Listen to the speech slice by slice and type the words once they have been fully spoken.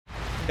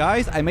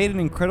Guys, I made an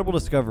incredible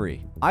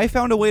discovery. I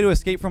found a way to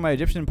escape from my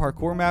Egyptian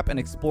parkour map and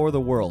explore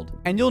the world.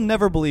 And you'll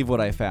never believe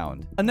what I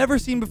found. A never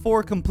seen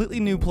before, completely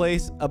new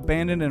place,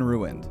 abandoned and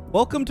ruined.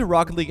 Welcome to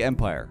Rocket League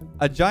Empire,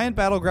 a giant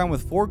battleground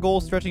with 4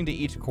 goals stretching to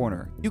each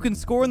corner. You can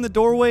score in the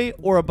doorway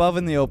or above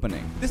in the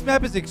opening. This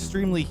map is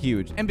extremely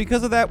huge, and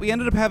because of that, we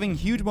ended up having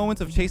huge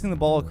moments of chasing the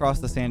ball across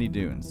the sandy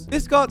dunes.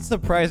 This got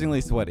surprisingly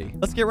sweaty.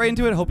 Let's get right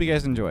into it, hope you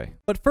guys enjoy.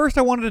 But first,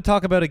 I wanted to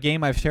talk about a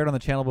game I've shared on the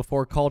channel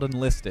before called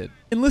Enlisted.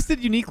 Enlisted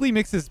uniquely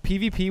mixes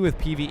PvP with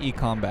PvE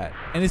combat,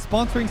 and is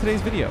sponsoring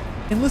today's video.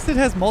 Enlisted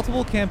has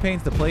multiple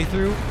campaigns to play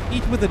through,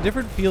 each with a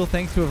different feel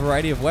thanks to a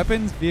variety of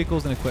weapons,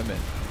 vehicles, and equipment.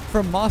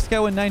 From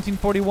Moscow in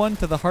 1941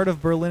 to the heart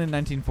of Berlin in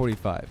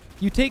 1945.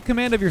 You take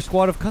command of your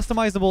squad of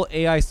customizable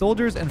AI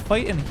soldiers and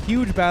fight in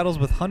huge battles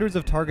with hundreds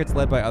of targets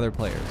led by other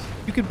players.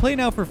 You can play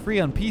now for free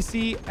on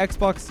PC,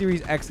 Xbox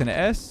Series X and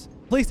S,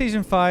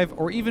 PlayStation 5,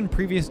 or even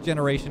previous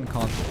generation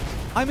consoles.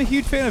 I'm a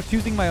huge fan of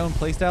choosing my own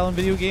playstyle in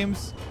video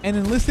games, and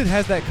Enlisted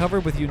has that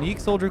covered with unique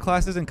soldier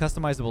classes and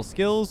customizable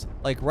skills,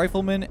 like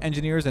riflemen,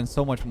 engineers, and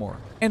so much more.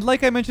 And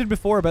like I mentioned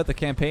before about the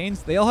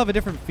campaigns, they all have a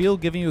different feel,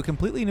 giving you a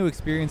completely new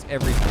experience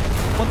every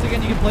time. Once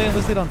again, you can play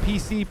Enlisted on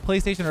PC,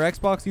 PlayStation, or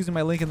Xbox using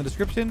my link in the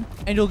description,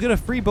 and you'll get a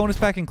free bonus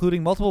pack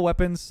including multiple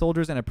weapons,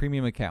 soldiers, and a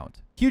premium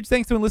account. Huge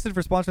thanks to Enlisted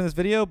for sponsoring this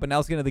video, but now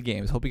let's get into the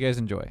games. Hope you guys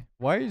enjoy.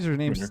 Why is your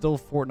name still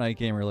Fortnite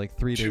Gamer like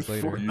 3 days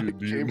later?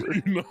 Do you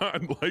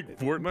not like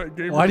Fortnite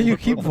Gamer?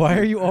 Why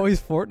are you always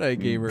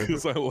Fortnite Gamer?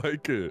 Because I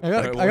like it.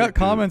 I got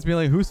comments being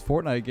like, who's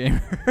Fortnite Gamer?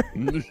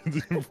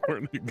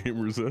 Fortnite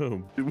Gamer's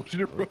him. What's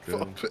your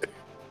profile pic?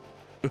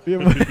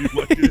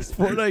 He's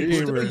Fortnite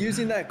You're Gamer. still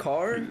using that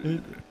car?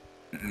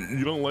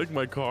 You don't like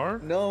my car?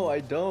 No,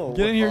 I don't.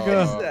 Get in here, What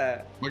go. is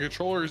that? My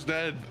controller is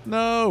dead.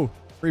 No.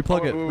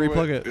 Replug it.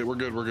 Replug it. We're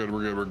good.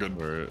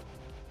 All right.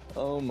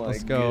 Oh my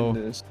Let's go.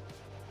 goodness.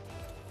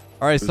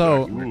 All right,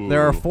 so Ooh.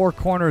 there are 4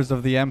 corners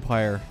of the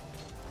Empire.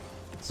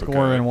 Score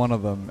Okay. in one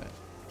of them.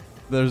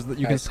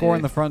 You can score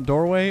in the front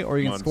doorway, or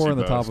you can score in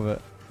the top of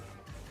it.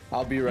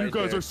 I'll be right You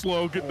guys there. are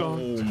slow. Get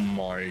Oh down.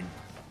 my.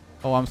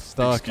 Oh, I'm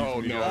stuck. Oh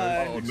no.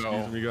 guys. Oh Excuse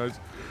no. me, guys.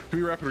 Can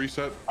we rapid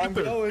reset? I'm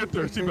going. Get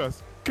there,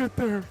 Seabass. Get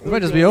there. It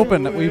might just be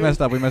open. We messed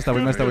up. We messed up.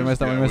 We messed up. We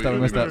messed up. We messed up. We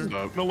messed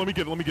up. No, let me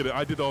get it.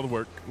 I did all the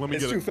work. Let me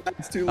It's get too it. fast.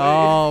 It's too late.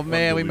 Oh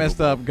man, we messed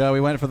up. Go.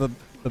 We went for the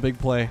big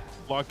play.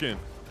 Lock in.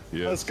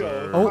 Yes, Let's go.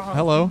 sir. Oh,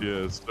 hello.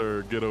 Yes,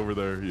 sir. Get over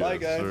there. Yes, Bye,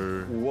 guys.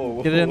 sir.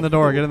 Whoa. Get it in the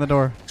door. Get in the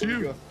door.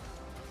 You.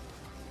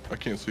 I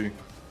can't see.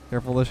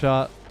 Careful of the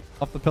shot.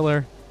 Off the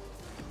pillar.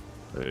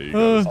 Hey, you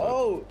guys.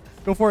 Oh,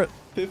 Go for it.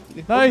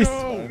 50. Nice.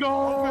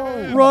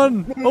 No.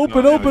 Run.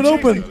 Open. Open.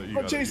 Open.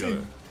 I'm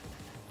chasing.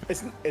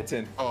 It's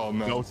in. Oh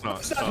no. No, it's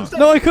not. Stop.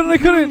 No, I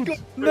couldn't.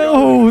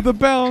 No, the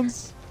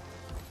bounce.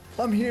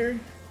 I'm here.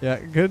 Yeah,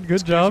 good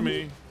job.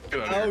 Me. Get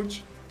out of here.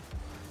 Ouch.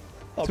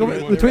 Let's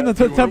go between the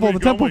temple. The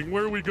temple.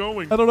 Where are we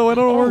going? I don't know where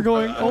we're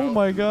going. Oh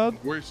my god.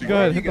 Where's he Go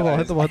ahead. going? Hit the ball.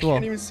 Hit the ball. Hit the I ball.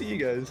 can't even see you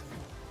guys.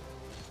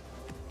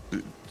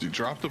 You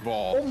dropped the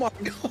ball. Oh my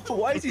god.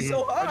 Why is he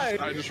so high?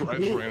 I just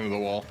ran into the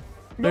wall.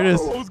 There it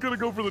is. I was gonna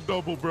go for the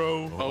double,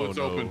 bro. Oh, it's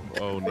no. open.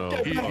 Oh no.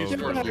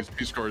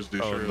 He scores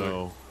these. Oh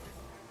no.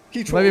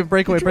 Maybe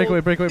breakaway.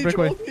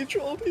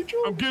 Control.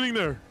 I'm getting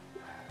there.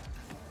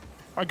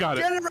 I got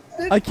it. Get it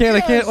right. I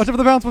can't. Watch out for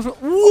the bounce. Whoa!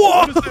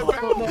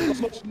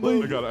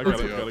 I got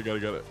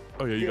it.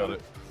 Oh yeah, you got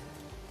it.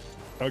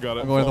 I got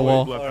it. I'm going to the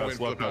wall.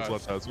 Left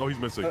pass. Oh, he's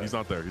missing. He's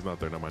not there.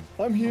 Never mind.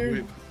 I'm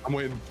here. I'm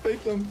waiting.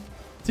 Fake them.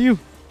 It's you.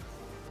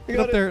 You Get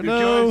got up it. there.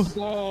 No.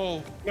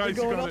 Oh. Nice, you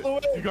going got all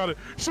the way. it. You got it.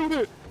 Shoot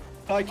it.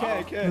 I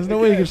can't. There's no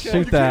way you can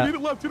shoot that. Hit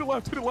it left.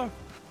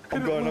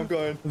 I'm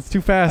going. It's too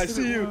fast.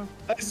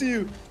 I see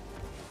you.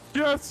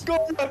 Yes. Go,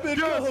 Rapid,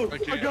 Yes. go.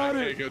 I got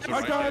it.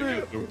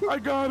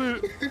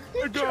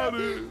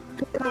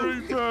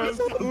 Great pass.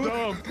 I'm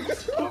dumb.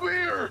 Over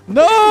here.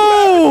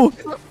 No!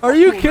 Are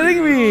you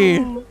kidding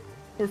me?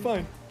 We're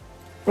fine.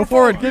 Go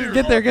forward.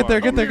 Get there. You got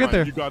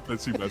that,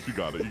 Seabass. You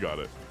got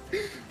it.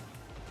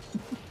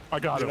 I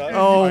got him.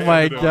 Oh I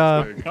my ended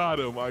up. god. I got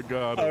him.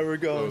 Alright, we're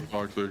going.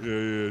 Toxic.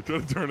 Yeah.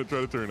 Try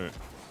to turn it.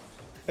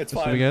 It's Should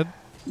fine. we good?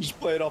 Just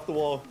play it off the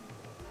wall.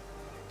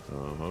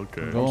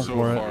 Okay. Going I'm so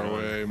for it. far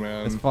away,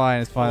 man. It's fine.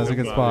 It's a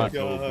good spot.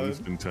 It's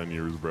been 10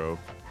 years, bro.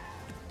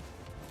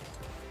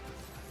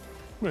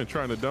 Man,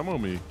 trying to demo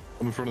me.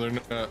 I'm in front of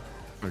their net.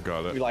 I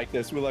got We it. like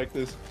this.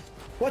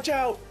 Watch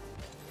out.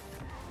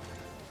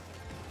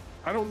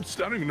 I don't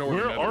even know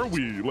Where the net are is.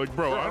 we? Like,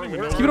 bro, I don't even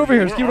know. Keep it over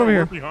here. Where Keep it over are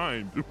here. we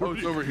behind. Oh,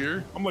 it's over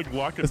here. I'm like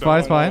locking It's down. fine.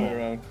 It's fine.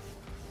 Around.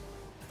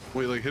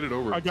 Wait, like hit it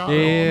over. I got him.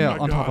 Yeah. I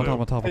On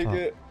got top. Take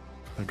it.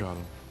 I got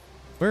him.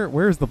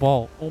 Where's the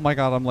ball? Oh my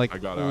god. I'm like I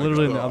got it.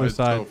 literally on the other So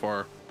side.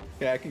 far.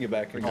 Yeah, I can get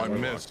back. Oh, I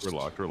missed. We're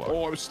locked.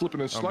 Oh, I was slipping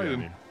and I'm getting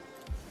sliding. you.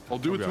 I'll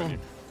do it I'm to getting him.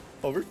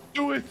 Over.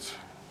 Do it.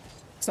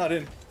 It's not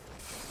in.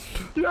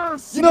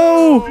 Yes.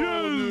 No!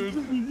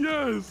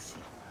 Yes.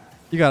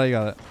 You got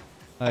it.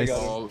 Nice. got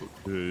it. Oh,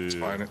 it's Yeah.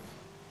 fine.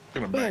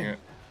 Gonna bang it.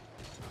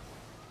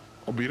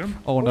 I'll beat him.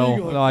 Oh Where are no.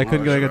 you going? No, I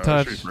couldn't get a good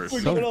I'll touch. shoot first.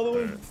 We're going all So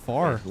the way.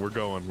 far. We're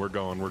going.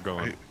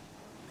 Hey,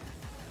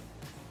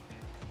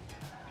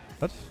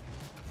 What?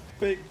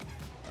 Fake.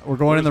 We're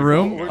going in the Where's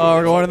it room? going? Oh,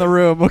 we're going in the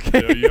room.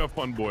 Okay. Yeah, you have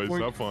fun, boys.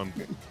 Have fun.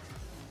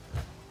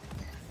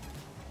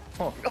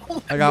 Oh.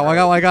 I got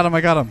him.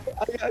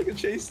 I got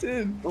chased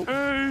in.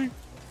 Hey,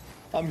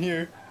 I'm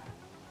here.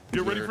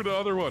 get ready for the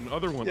other one.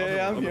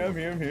 Yeah, I'm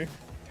here.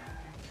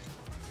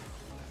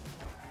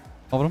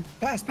 Hold him.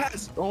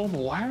 Pass. Oh, I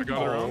lag.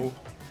 got it wrong.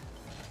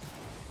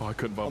 Oh, I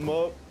couldn't bump I'm him.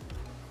 up.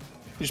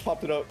 He just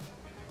popped it up.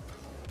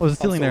 Oh, there's a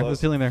ceiling still there. up. There's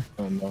a ceiling there.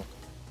 Oh no.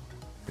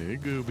 Hey,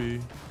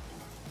 Gooby.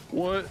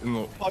 What?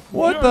 No.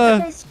 What the?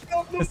 Yes,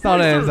 It's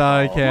not in. It's not.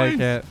 I Blaze.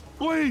 can't.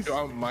 Blaze.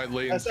 My That's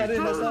latency.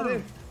 not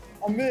in.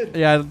 I'm mid.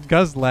 Yeah,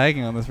 Gus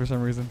lagging on this for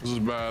some reason. This is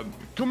bad.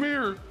 Come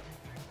here.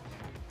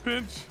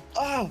 Pinch.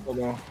 Ah! Oh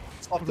no.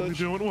 Stop What are we touch.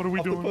 doing? What are we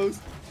Off the doing?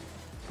 post.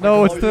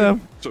 No, it's Oh,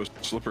 them. So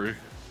slippery.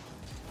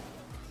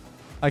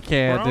 I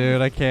can't, Brown?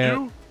 dude. I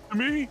can't. You? To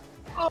me?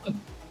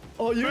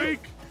 Oh, you? Fake.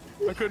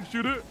 I couldn't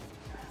shoot it.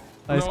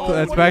 It's, No,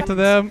 it's what back is- to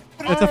them.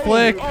 It's a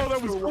flick. Oh,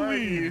 that was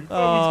clean. That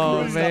Oh,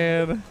 was clean.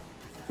 man.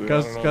 Dude, I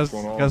Gus, don't know Gus, what's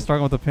going on. Gus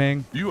struggling with the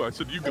ping. I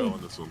said you go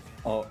on this one.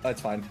 Oh,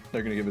 that's fine.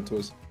 They're gonna give it to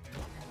us.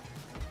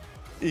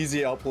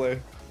 Easy outplay.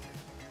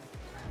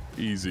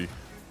 Easy.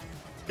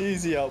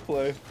 Easy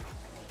outplay.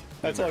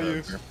 That's all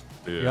you.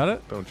 Yeah. got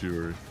it? Don't you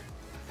worry.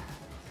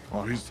 Oh,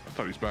 I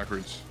thought he's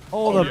backwards.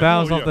 Oh, the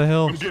bounce off the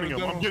hill. I'm getting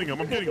him.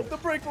 The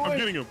breakaway. I'm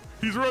getting him.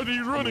 He's running.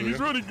 I'm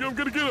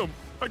gonna get him.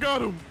 I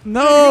got him.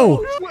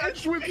 No! I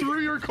just went through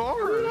your car.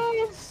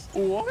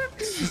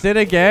 What? Did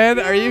again?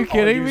 Are you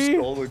kidding Oh, me? you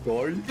stole the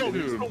goal. Are you Yo,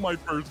 kidding? you stole my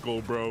first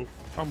goal, bro.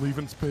 I'm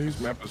leaving space. This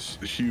map is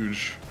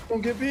huge.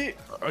 Don't get beat.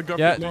 I got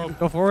Yeah, the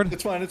go forward.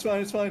 It's fine.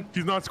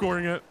 He's not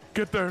scoring it.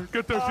 Get there,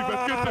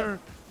 Seabass, get there.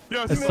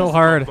 Yes. It's yes. so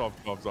hard. Off.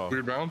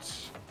 Weird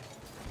bounce.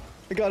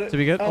 I got it. Did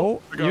we get? Out.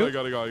 Oh, I got you? it.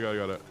 Got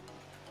it.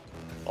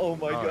 Oh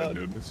my All right, god.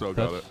 dude. So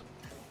got it.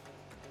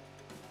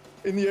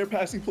 In the air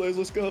passing plays.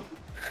 Let's go.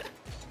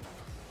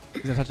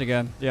 He's gonna touch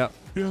again. Yeah.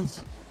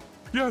 Yes.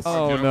 Yes.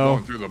 Oh, Yeah, I'm no.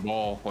 going through the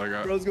ball. Like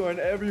I, Bro's going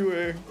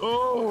everywhere.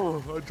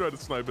 Oh, I tried to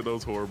snipe it. That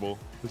was horrible.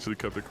 I should have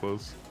kept it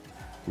close.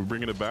 We're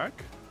bringing it back?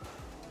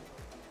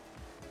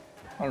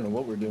 I don't know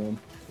what we're doing.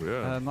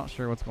 Yeah. I'm not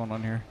sure what's going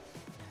on here.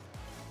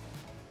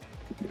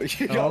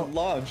 You Oh. got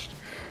launched.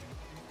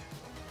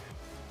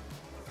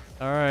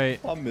 All right.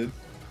 I'm mid.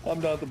 I'm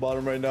down at the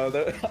bottom right now.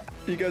 That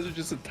you guys are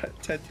just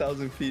at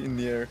 10,000 feet in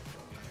the air.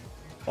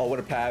 Oh, what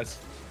a pass.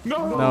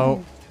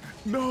 No.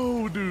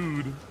 No,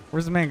 dude.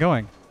 Where's the man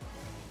going?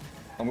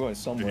 I'm going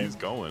somewhere. He's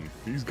going.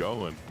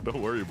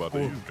 Don't worry about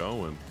that. He's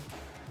going.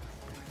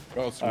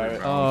 oh, it's All weird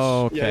right. bounce.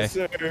 Oh, okay. Yes,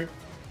 sir.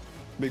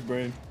 Big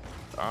brain.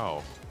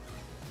 Ow.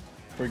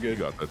 We're You good.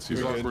 got that,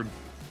 He's We're Seabass. good. awkward.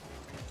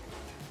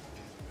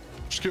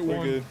 Just get We're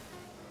one. good.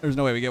 There's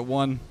no way we get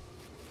one.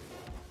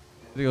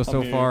 They go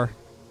so here. far.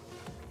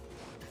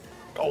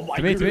 Oh my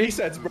To me, god, to me.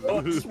 resets, bro.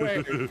 I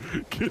swear.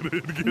 Get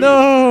it.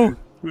 No.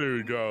 There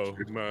we go.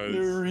 They're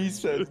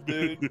Nice. resets,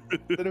 dude.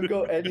 They don't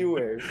go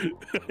anywhere.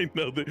 I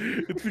know.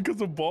 It's because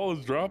the ball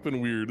is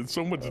dropping weird. It's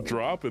so much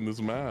drop in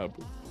this map.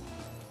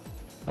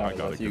 Alright,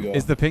 got Leth, it. you go.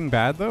 Is the ping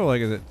bad though?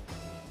 Like, is it?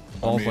 I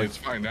Balls mean, like. it's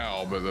fine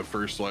now, but the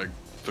first like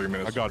 3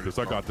 minutes.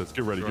 I got this.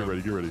 Get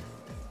ready.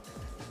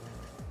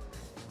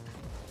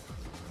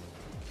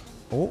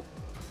 Oh.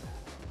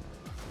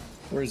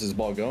 Where's this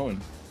ball going?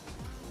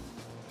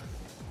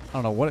 I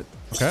don't know what it.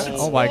 Okay.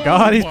 Oh, Oh my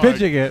God, he's my-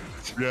 pitching it.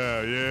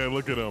 Yeah.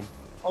 Look at him.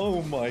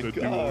 Oh my The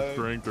dual god.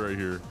 strength right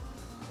here.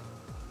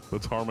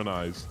 Let's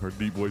harmonize our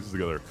deep voices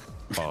together.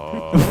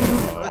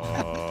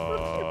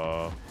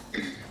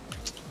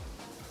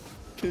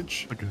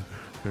 Pitch.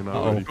 They're not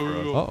Uh-oh. ready for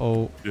us.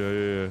 Uh-oh.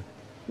 Yeah.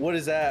 What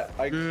is that?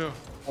 I Yeah.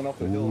 went off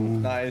the hill.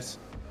 Nice.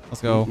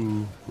 Let's go.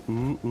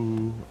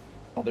 Ooh.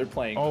 Oh, they're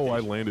playing. Oh, I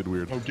pitch. landed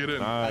weird. Oh, get in.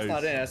 Nice.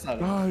 That's not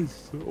in.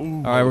 Nice. Ooh.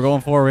 All right, we're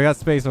going forward. We got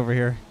space over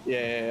here.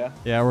 Yeah.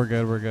 Yeah, we're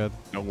good.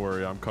 Don't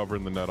worry, I'm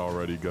covering the net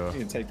already. Go. You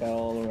can take that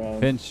all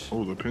around. Pinch.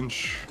 Oh, the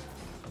pinch.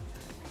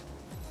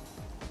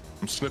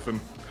 I'm sniffing.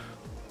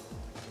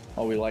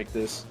 Oh, we like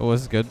this. Oh,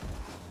 this is good.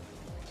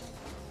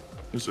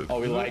 Is it?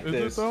 Oh, we like Is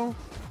this. it though?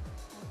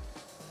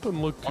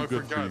 Doesn't look Oh, too I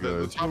good for you forgot.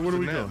 The guys. top Where is do the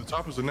we net. go? The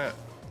top is the net.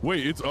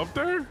 Wait, it's up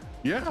there?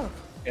 Yeah.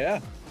 Yeah.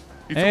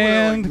 He told me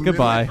that, And like,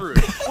 goodbye. midway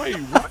through. Wait,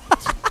 what?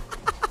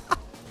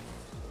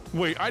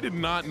 Wait, I did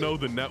not know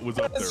the net was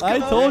up there. I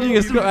told you.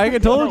 I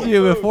told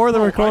you before the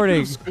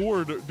recording. I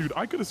scored, dude.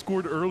 I could have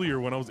scored earlier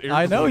when I was.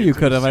 I know air you to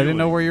could the have. I didn't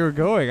know ceiling. where you were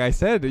going. I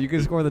said you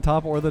could score the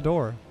top or the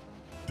door.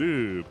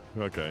 Dude,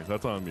 okay,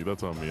 that's on me.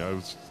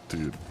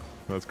 Dude,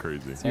 that's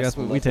crazy. So yes,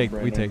 we Leth take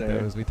brain we right take there.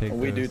 those. We take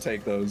We those. do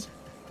take those.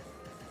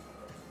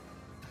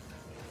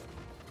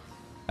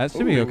 That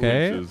should be Ooh,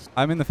 okay. which is-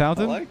 I'm in the I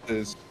fountain. like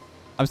this.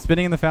 I'm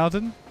spinning in the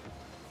fountain.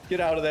 Get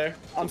out of there.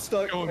 I'm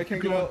stuck. Keep going, I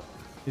can't keep get going. out.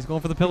 He's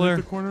going for the Hit pillar.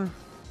 the corner.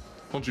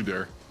 Don't you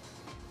dare.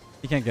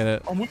 He can't get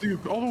it. I'm with you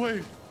all the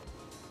way.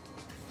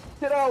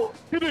 Get out.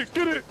 Get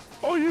it.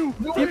 Oh, you.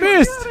 He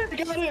missed. I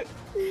got it.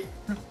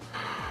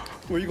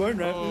 Where you going,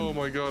 Rapid? Oh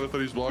my god, I thought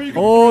he was blocking.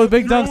 Oh, the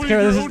big Your dunk own-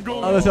 scare. your This own is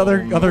goal. this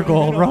other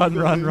goal.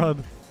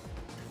 Run.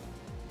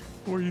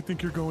 Where you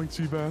think you're going,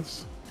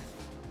 Seabass?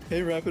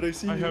 Hey, Rapid, I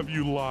see you. I have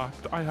you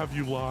locked. I have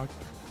you locked.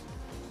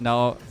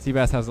 No,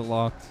 Seabass has it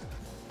locked.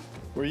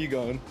 Where are you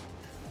going?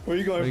 Where are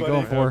you going, Where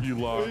buddy? you going for? I have you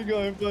Where are locked. you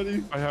going,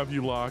 buddy? I have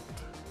you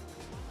locked.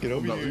 Get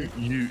over No, here.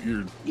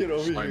 you're Get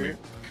over slimy. here.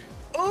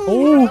 Oh.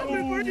 Oh, Rapid,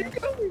 where are you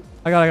going?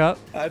 I got.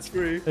 That's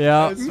free.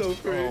 Yeah. That's so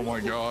free. Oh my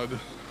god.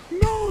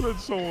 No,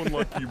 that's so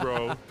unlucky,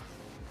 bro.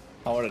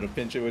 I wanted to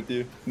pinch it with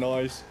you.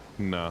 Nice.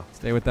 Nah.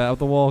 Stay with that out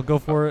the wall. Go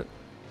for it.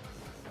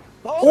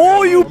 Oh,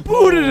 Oh, you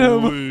booted him.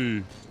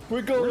 Holy.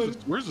 we're going.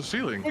 Where's the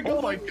ceiling? We're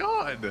Oh my going.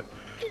 god.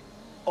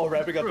 Oh,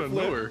 Rapid got We're the out of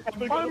nowhere. flip.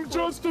 Rapid got I'm the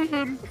flip.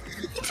 Justin.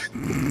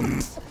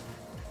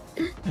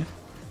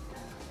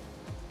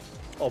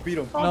 Oh, beat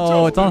him.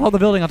 No, it's on top of the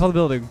building. On top of the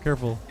building.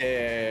 Careful.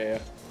 Yeah.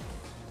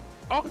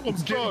 Oh, I'm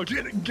stuck.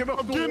 Get up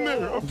I'm the getting there.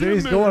 wall. I'm Dude, getting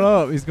he's there. going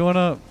up. He's going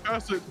up.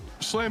 Pass it.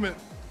 Slam it.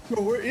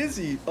 Bro, where is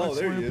he? Oh,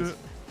 there he slammed is. it.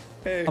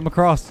 Hey. I'm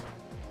across.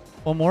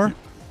 One more.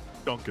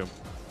 Dunk him.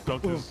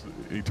 Dunk his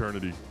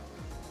eternity.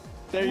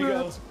 There you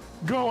go.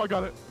 Go, I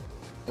got it.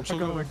 I'm I so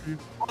got it good. back to you.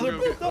 they're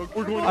both up.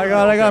 We're going I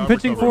got it, I'm Okay,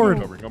 pitching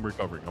recovering, forward.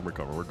 I'm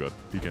recovering. We're good.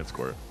 He can't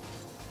score it.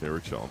 Yeah, we're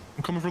chilling.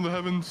 I'm coming from the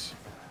heavens.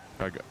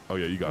 Oh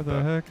yeah, you got What the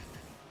that. heck?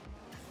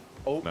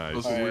 Oh, Nice.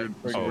 This is Alright, weird.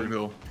 This is we're a weird good.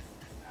 hill.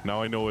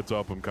 Now I know what's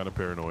up. I'm kind of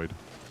paranoid.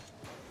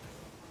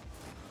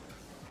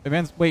 Hey,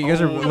 man, wait, you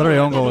guys are literally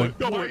on goalie.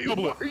 Double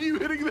it. Are you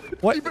hitting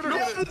that? What? You better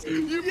hit it.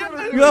 You better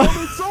hit No.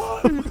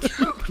 it on the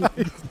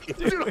side.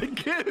 Dude, I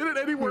can't hit it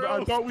anywhere Dude, I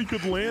else. thought we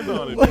could land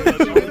on it. Dude. I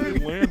thought we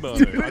could land on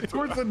Hit it. it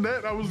towards the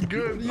net. I was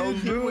good. What I are you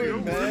was literally doing,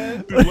 over.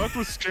 man? Dude, Leth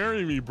was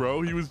scaring me,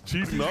 bro. He was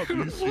cheating up. Did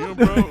you see him,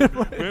 bro?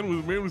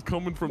 Man was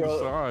coming from Bro, the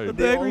side.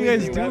 the heck were you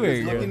guys only thing Rapid's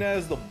doing? looking at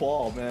is the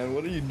ball, man.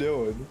 What are you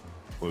doing?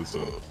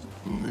 Listen,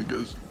 You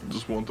guys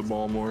just want the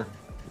ball more.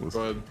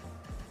 listen.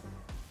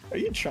 But Are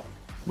you trying?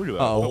 Look at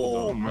that. Uh-oh. Double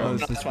Oh, down. man. Oh,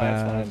 this is It's fine,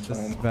 it's bad. fine, it's This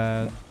is fine.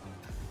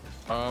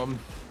 bad.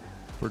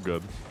 We're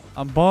good.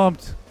 I'm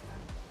bumped.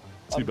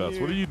 Seabass,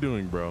 what are you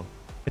doing, bro?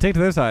 I take to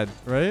the other side,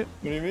 right?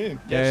 What do you mean?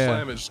 Yeah,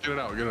 slam it. Just get it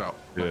out. Get it out.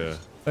 Yeah.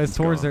 It's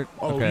towards gone. there.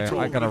 Oh, Okay, he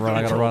trolled. I gotta He run.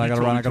 I gotta trolled. run. I He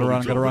gotta run. I gotta trolled.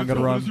 run. He Gotta run. Gotta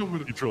trolled.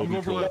 run. He trolled. I'm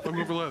going for He left. I'm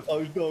going for left. Oh,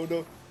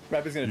 no.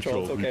 Rapid's gonna He troll.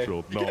 It's trolled, he okay.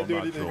 trolled. You No, can't I'm do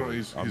not anything.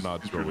 trolling. I'm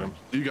not screwed trolling. him.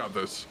 You got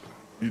this.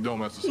 You don't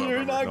mess this up.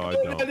 You're not No, I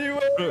going don't.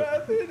 anywhere,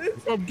 Rapid.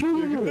 I'm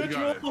doing You're it. You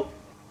got it. gonna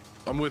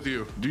I'm with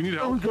you. Do you need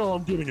There we help? go.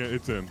 I'm getting it.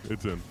 It's in.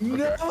 It's in.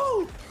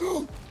 No!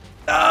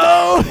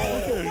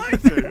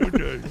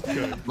 Okay.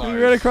 We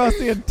ran across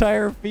the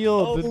entire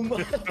field. Oh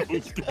my! That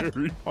was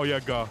scary. Oh yeah,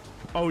 go.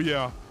 Oh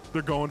yeah,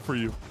 they're going for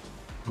you.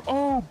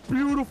 Oh,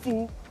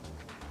 beautiful.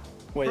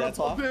 Wait, that's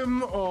off?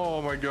 Him.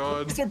 Oh my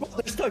god. They're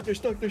stuck. They're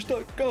stuck. They're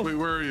stuck. Go. Wait,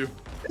 where are you?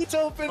 It's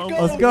open. Go.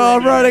 Let's go.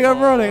 I'm running. I'm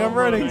running. I'm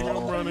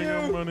I'm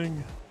running.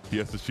 running. He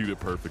has to shoot it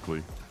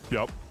perfectly.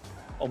 Yep.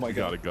 Oh my We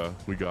got god. it, go.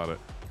 We got it.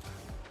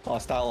 Oh,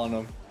 style on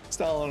him.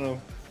 Style on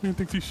him. Man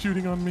thinks he's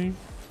shooting on me.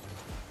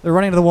 They're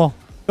running to the wall.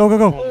 Go, go,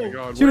 go. Oh my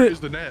god. Shoot Where it. is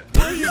the net?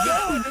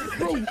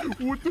 Bro,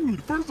 what,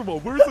 dude, first of all,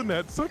 where's the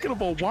net? Second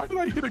of all, why did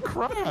I hit a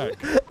crack?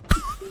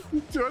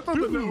 Dude, I thought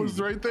the net was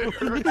right there.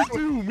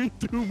 Me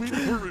too.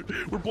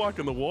 We're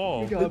blocking the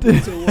wall. We got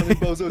Bozo 1 and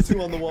Bozo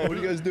 2 on the wall. What are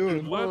you guys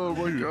doing? Leth, Oh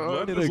my dude, God.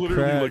 Leth Hit is a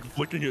literally crack. like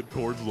flicking it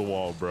towards the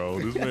wall, bro.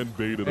 This man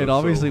baited us It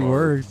obviously so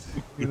hard. worked.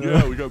 You know?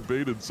 Yeah, we got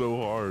baited so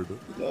hard.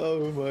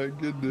 Oh my Me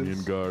goodness.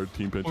 and guard,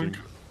 team pitching.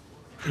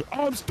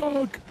 I'm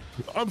stuck.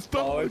 I'm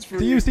stuck. Oh, it's free.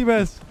 Do you see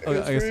best?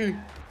 It's I guess. free.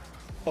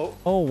 Oh,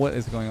 Oh, what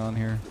is going on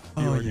here?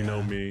 You Oh, already yeah.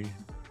 know me.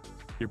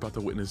 You're about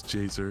to witness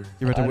Jazer.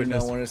 You're about to I do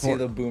witness. not want to see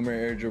the boomer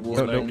air dribble.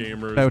 Fortnite man.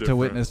 gamer is About to different.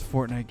 witness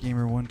Fortnite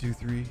Gamer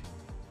 123 in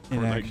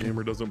Fortnite action.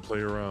 gamer doesn't play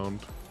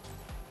around.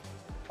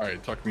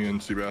 Alright, tuck me in,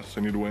 Seabass.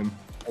 I need to win.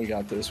 We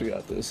got this. We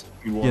got this.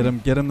 You won.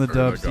 Get him the Alright,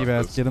 dub, I got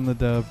Seabass. this. Get him the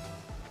dub.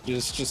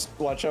 Just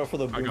watch out for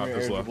the I got boomer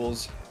this air left.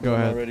 dribbles. Go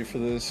I'm ahead. not ready for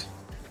this.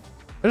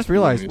 I just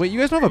realized. Wait, you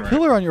guys don't have a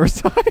pillar on your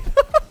side.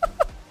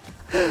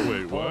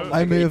 Wait, what?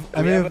 I may have.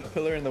 I We may have have. a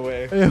pillar in the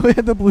way.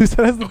 The blue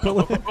side has the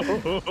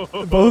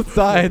pillar. Both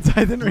sides.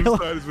 I didn't Blue realize.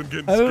 side has been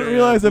getting I didn't scammed.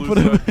 realize I Blue put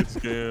it- side gets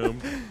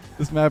scammed.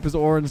 This map is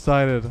orange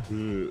sided.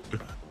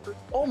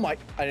 Oh my!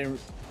 I didn't.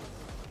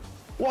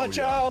 Watch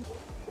yeah. out!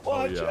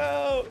 Watch yeah.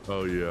 out!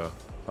 Oh yeah,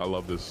 I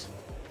love this.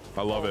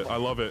 I love it. I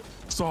love it.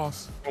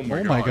 Sauce. Oh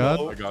my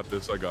god. I got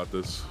this. I got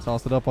this.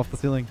 Tossed it up off the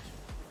ceiling.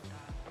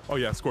 Oh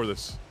yeah, score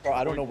this. Bro,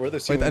 I don't know where the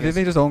Wait, ceiling I is. think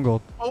they just own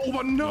gold. Oh,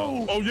 but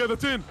no! Oh yeah,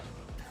 that's in.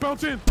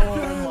 Bounce in.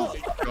 Oh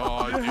my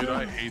god, dude,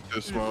 I hate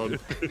this mode.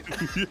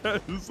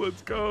 Yes,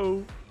 let's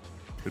go.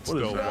 It's What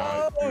is still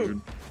that, wide.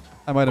 dude?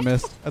 I might have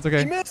missed. That's He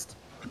okay. missed!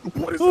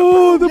 What is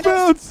Oh, the that?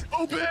 bounce!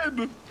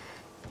 Open!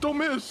 Don't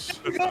miss!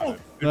 No!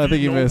 No, I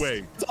think you no missed.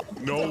 Way.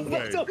 No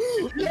way.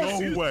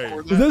 Yes! No way.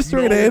 Is this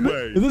straight No in?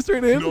 way. Is this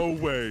straight in? No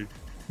way.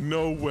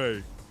 No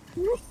way.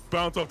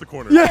 Bounce off the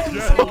corner. Yes!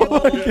 Yes.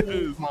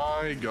 Oh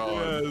my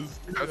god. Yes.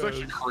 That's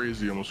actually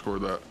crazy. I almost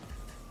scored that.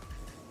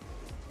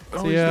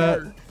 Oh, See he's ya.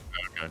 there.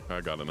 Okay,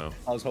 I gotta know.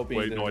 I was hoping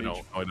Wait, he didn't no, I reach.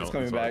 don't. I don't. It's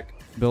coming It's all right.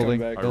 back. Building,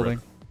 Coming back.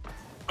 building.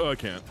 Oh, I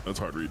can't. That's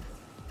hard read.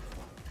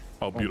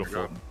 Oh, beautiful.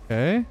 God.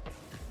 Okay.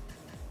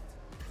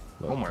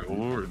 Oh my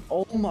lord.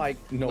 Oh my!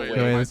 No Wait, way.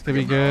 Okay, this could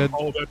be good.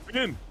 Oh, that's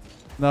in.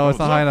 No, it's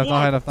Oh, not high enough. it's Not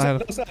high not enough. Not high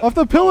enough. What's that? Off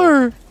the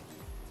pillar.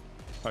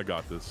 I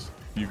got this.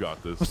 You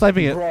got this. I'm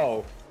sniping it.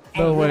 Bro.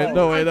 No way,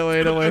 no way, no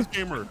way, no way. Best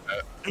gamer.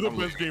 You're the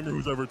best gamer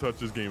who's ever touched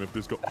this game. If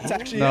this goes, That's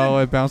actually No,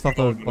 it. it bounced off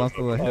the, No,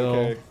 no, hill.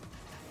 Okay.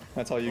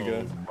 That's all you oh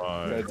get. my.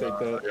 Gotta take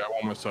that. Yeah, I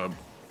want my sub.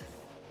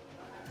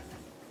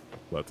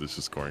 Leth is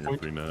just scoring a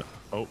 3 net.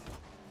 Oh.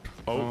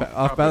 Oh.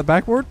 Off by the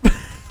backboard?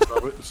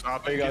 Stop it.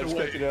 Stop There it. you Get go.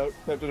 away. Kept it up.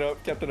 Kept it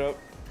up. Kept it up.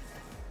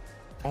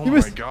 Oh You my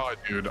missed. god,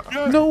 dude.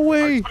 No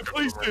way. I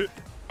placed it.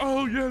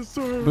 Oh yes,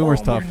 sir.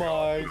 Boomer's Oh tough.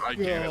 My I can't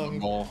hit the God.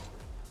 ball.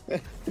 I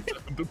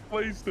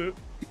placed it.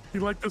 You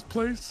like this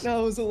place? That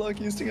was the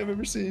luckiest thing I've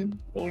ever seen.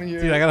 Only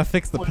here. Dude, I gotta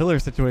fix the pillar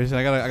situation.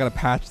 I gotta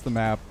patch the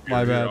map. My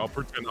Here, bad. I'll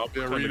pretend. I'll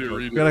Yeah, pretend redo, it-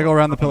 redo. We gotta go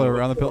around the pillar.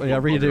 Around the pillar. Yeah,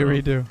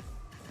 redo.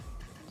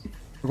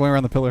 We're going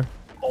around the pillar.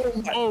 Oh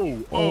my.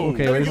 Oh.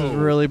 Okay, this is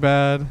really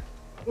bad.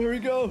 There we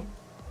go.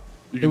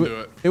 You can do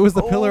it. It was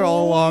the pillar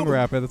all along, Oh.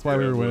 Rapid. That's why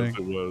we were winning.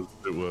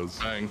 It was.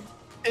 Bang.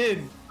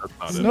 In.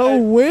 That's not it. No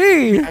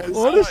way! Yes,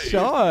 What a I-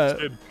 shot!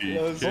 Kid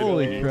peek, Let's kid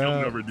Holy peek. crap.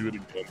 I'll never do it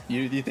again.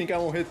 You think I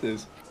won't hit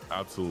this?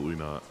 Absolutely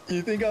not.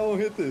 You think I won't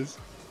hit this?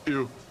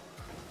 You.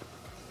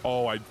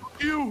 Oh, I.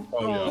 You.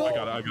 Oh yeah, No. I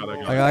got it. I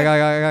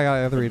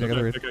gotta read.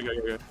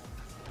 Okay.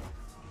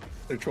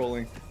 They're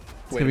trolling.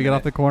 Can we get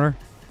off the corner?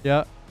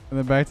 Yeah. And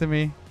then back to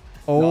me.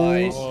 Oh.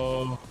 Nice.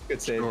 Oh,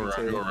 Good save. Go Good around,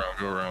 save. go around,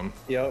 go around.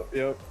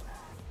 Yep.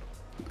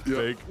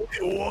 fake.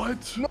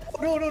 What?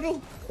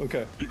 No.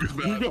 Okay. You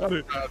got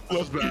it.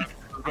 Let's bad.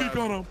 peek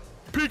on him.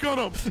 Peek on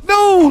him.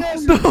 No!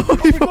 Yes. No!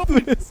 We both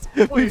missed.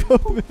 We Wait.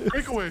 both missed.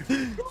 Breakaway.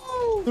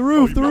 The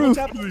roof, the Oh, you roof.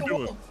 What are they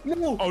doing?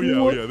 No. Oh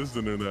yeah, this is the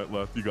internet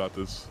left. You got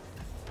this.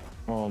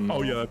 Oh no.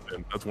 Oh yeah, that's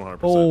in. That's 100%.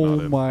 Oh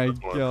not in. my That's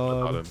 100%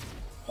 God. not in.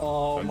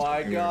 Oh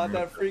my God,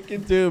 that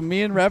freaking. Dude,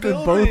 me and Rapid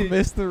Kill both me.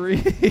 missed the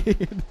read.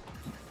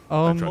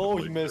 I tried to Oh,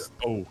 play you it. missed.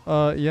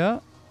 Oh, Yeah.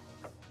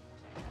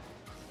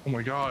 Oh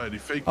my god, he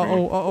faked me.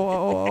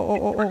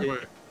 Oh. Breakaway.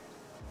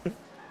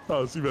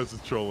 oh, CBS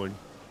is trolling.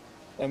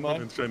 Am I?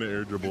 And trying to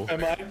air dribble.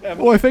 Am I?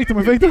 Oh, I faked him.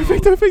 Did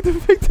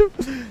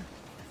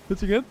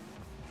you get?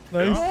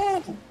 Nice.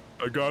 Oh!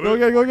 I got Go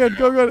it.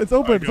 again. It's I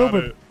open. It's got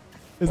open. it.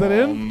 Is that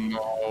Oh in? no.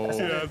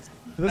 Yeah, it's Is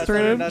that That's straight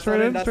not in, in? that's Straight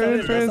not in? in, that's Straight not in?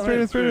 in, Straight in? that's not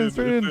in. Straight in?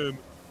 Straight in? it's Straight in? in.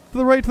 To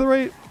the right. To the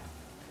right.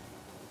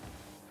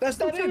 That's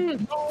not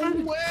in. No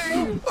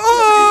way.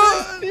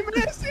 Oh! He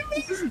missed.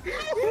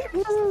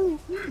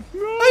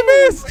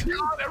 I missed.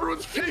 God,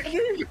 everyone's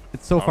faking.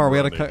 It's so far. I'm We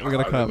gotta running. cut. We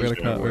gotta cut. We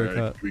gotta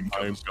cut.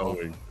 I am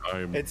going. I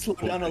am. It slowed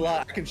down a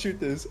lot. I can shoot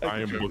this. I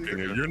am can shoot looking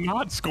this. at. You're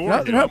not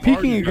scoring. You're not I'm peeking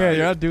already again. back.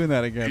 You're not doing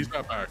that again. He's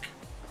not back.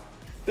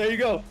 There you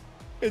go.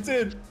 It's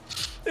in.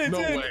 It's No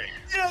in. way.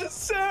 Yes,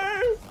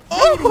 sir.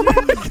 Oh my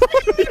God!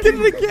 He did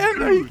it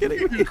again. Are you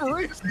kidding me?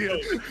 Crazy.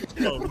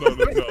 No.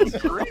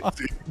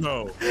 Crazy.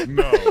 No.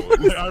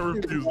 I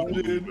refuse to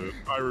believe it.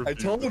 I I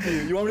refuse. told you.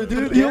 You want me to do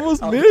Dude, it he again?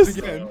 almost I'll do it missed.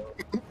 again.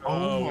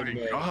 Oh my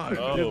god.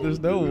 Yeah, there's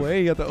no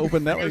way you got to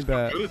open net like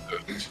that.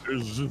 It's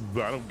just,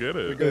 I don't get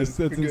it. Good. It's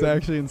We're good.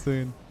 actually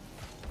insane.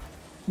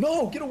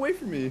 No, get away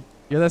from me.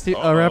 Yeah, that's the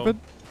Uh-oh. Rapid.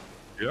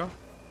 Yeah.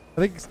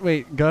 I think.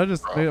 Wait, gotta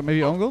just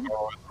maybe own goal.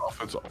 Oh, it's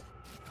off. It's off.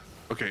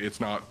 Okay, it's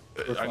not.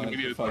 We're I fine, we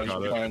need to we're touch.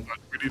 fine, We we're need to touch.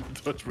 We need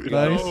to touch. We need to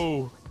Nice.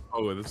 touch.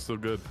 Oh, that's so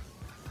good.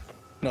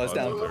 No, it's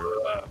down.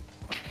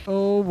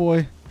 Oh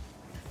boy.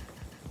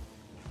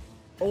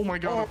 Oh my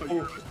god.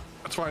 Oh.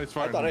 That's fine. It's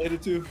I fine. thought I hit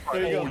it too.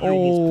 There you Oh, go. you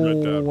almost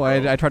read that, Oh, bro.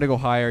 I tried to go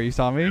higher. You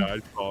saw me? Yeah, I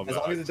saw that. As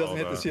long as it I saw doesn't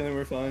hit the that. ceiling,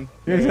 we're fine.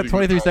 Yeah, he's got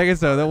 23 seconds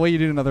though. That way you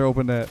do another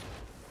open net.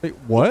 Wait,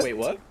 what? Wait,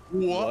 what?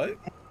 What?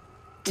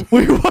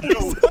 Wait, what? You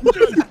guys suck.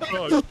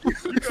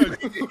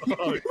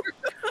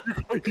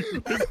 You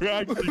guys are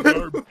actually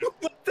garbage.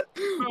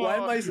 Why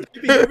am I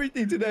skipping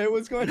everything today?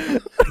 What's going on?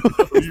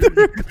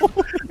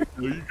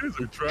 You guys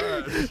are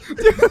trash.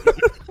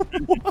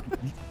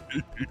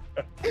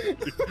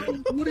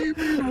 What do you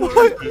mean?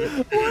 Why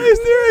is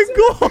there a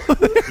goal?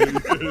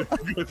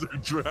 You guys are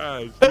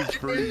trash. It's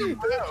crazy.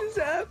 What just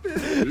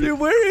happened? Dude,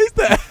 where is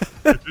that?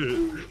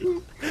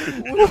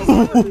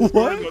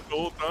 What? The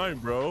whole time,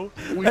 bro.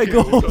 That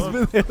goal's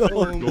been there the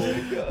whole Oh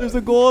my God. There's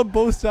a goal on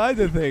both sides,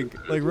 I think.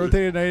 Like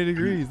rotated 90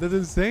 degrees. That's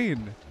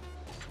insane.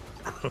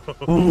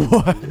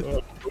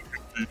 What?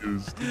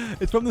 Confused.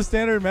 It's from the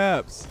standard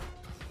maps.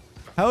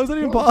 How is that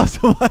even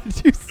possible? Why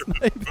did you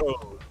snipe?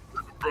 Bro.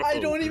 I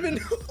don't even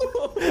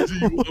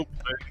know.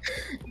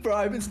 Bro,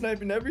 I've been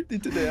sniping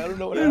everything today. I don't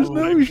know what There's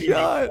happened. no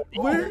shot.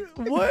 Where?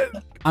 What?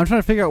 I'm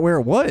trying to figure out where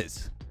it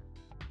was.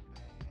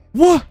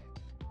 What?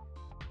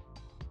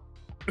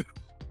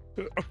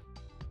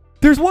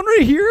 There's one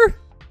right here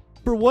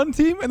for one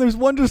team, and there's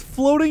one just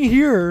floating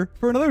here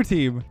for another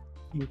team.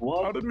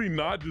 How did we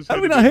not just? How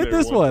do we not hit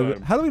this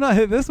one? How do we not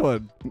hit this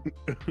one?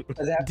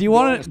 Do you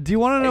want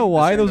to know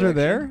why those are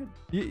there?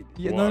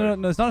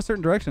 No, it's not a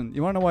certain direction.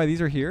 You want to know why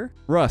these are here?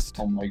 Rust.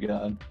 Oh my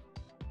God.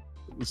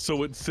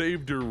 So it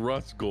saved your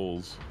Rust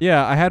goals.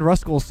 Yeah, I had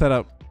Rust goals set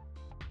up.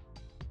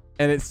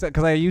 And it's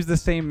because I used the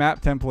same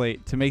map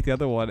template to make the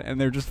other one, and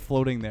they're just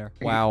floating there.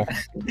 Wow.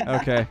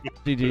 Okay.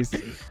 GG's.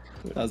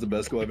 That was the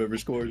best goal I've ever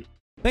scored.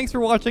 Thanks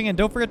for watching, and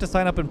don't forget to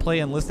sign up and play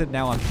Enlisted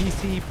now on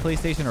PC,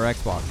 PlayStation, or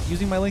Xbox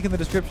using my link in the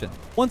description.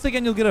 Once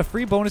again, you'll get a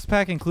free bonus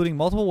pack including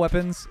multiple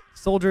weapons,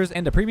 soldiers,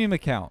 and a premium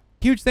account.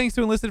 Huge thanks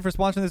to Enlisted for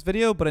sponsoring this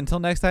video, but until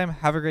next time,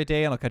 have a great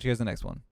day, and I'll catch you guys in the next one.